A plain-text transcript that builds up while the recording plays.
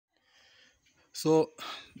So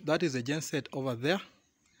that is the genset over there.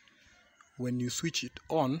 When you switch it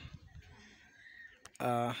on,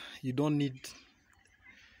 you don't need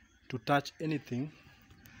to touch anything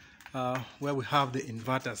where we have the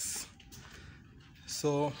inverters.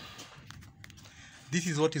 So this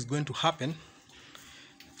is what is going to happen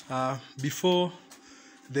before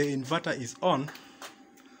the inverter is on.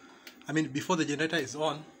 I mean, before the generator is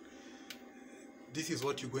on, this is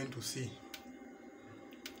what you're going to see.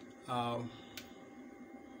 You're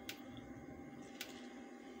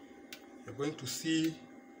going to see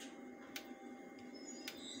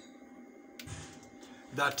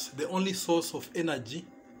that the only source of energy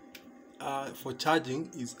for charging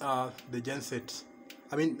is the genset.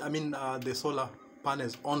 I mean the solar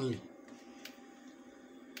panels only.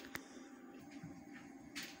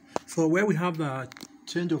 So where we have the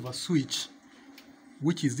changeover switch,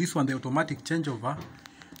 which is this one, the automatic changeover,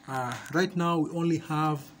 right now we only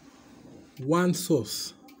have one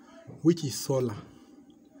source, which is solar,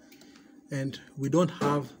 and we don't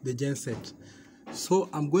have the genset. So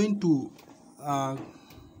I'm going to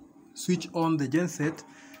switch on the genset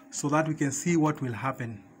so that we can see what will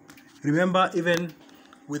happen. Remember, even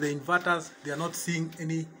with the inverters, they are not seeing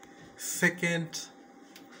any second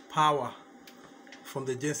power from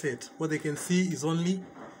the genset. What they can see is only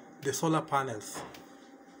the solar panels.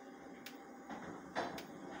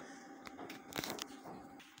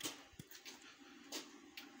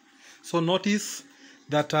 So notice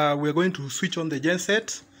that we're going to switch on the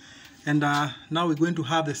genset, and now we're going to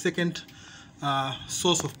have the second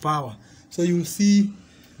source of power. So you'll see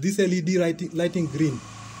this LED lighting green.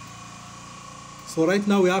 So right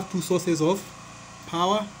now we have two sources of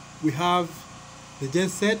power. We have the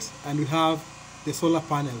genset and we have the solar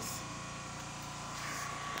panels.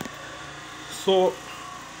 So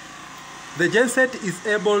the genset is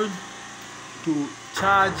able to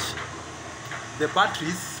charge the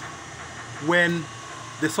batteries when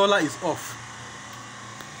the solar is off.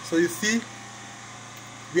 So you see,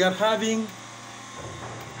 we are having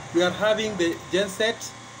the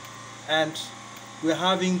genset and we are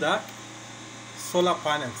having the solar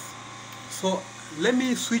panels. So let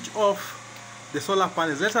me switch off the solar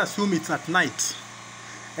panels. Let's assume it's at night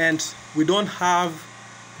and we don't have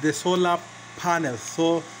the solar panels.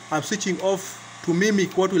 So I'm switching off to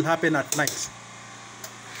mimic what will happen at night.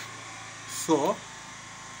 So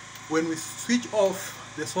when we switch off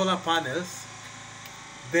the solar panels,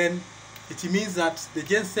 then it means that the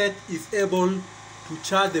genset is able to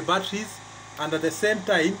charge the batteries and at the same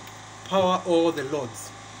time power all the loads.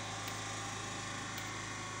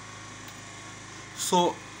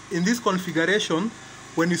 So in this configuration,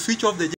 when you switch off the